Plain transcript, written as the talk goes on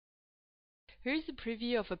Here is a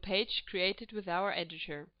preview of a page created with our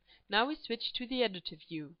editor. Now we switch to the editor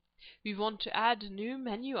view. We want to add a new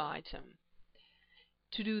menu item.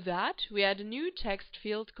 To do that, we add a new text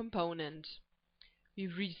field component. We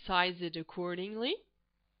resize it accordingly.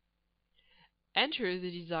 Enter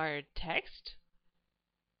the desired text.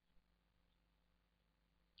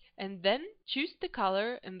 And then choose the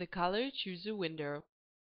color and the color chooser window.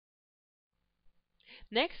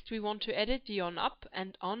 Next, we want to edit the on-up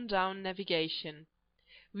and on-down navigation.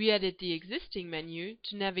 We edit the existing menu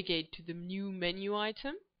to navigate to the new menu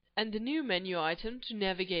item, and the new menu item to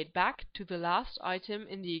navigate back to the last item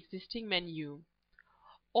in the existing menu.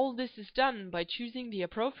 All this is done by choosing the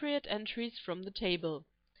appropriate entries from the table.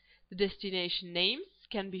 The destination names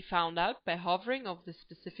can be found out by hovering over the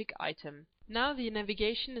specific item. Now the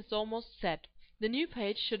navigation is almost set. The new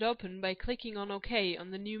page should open by clicking on OK on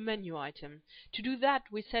the new menu item. To do that,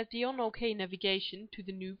 we set the on OK navigation to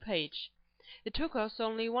the new page. It took us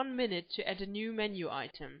only 1 minute to add a new menu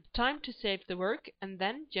item. Time to save the work and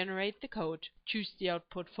then generate the code. Choose the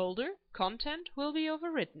output folder. Content will be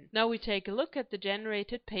overwritten. Now we take a look at the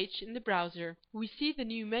generated page in the browser. We see the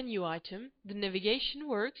new menu item, the navigation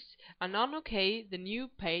works, and on OK the new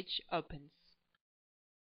page opens.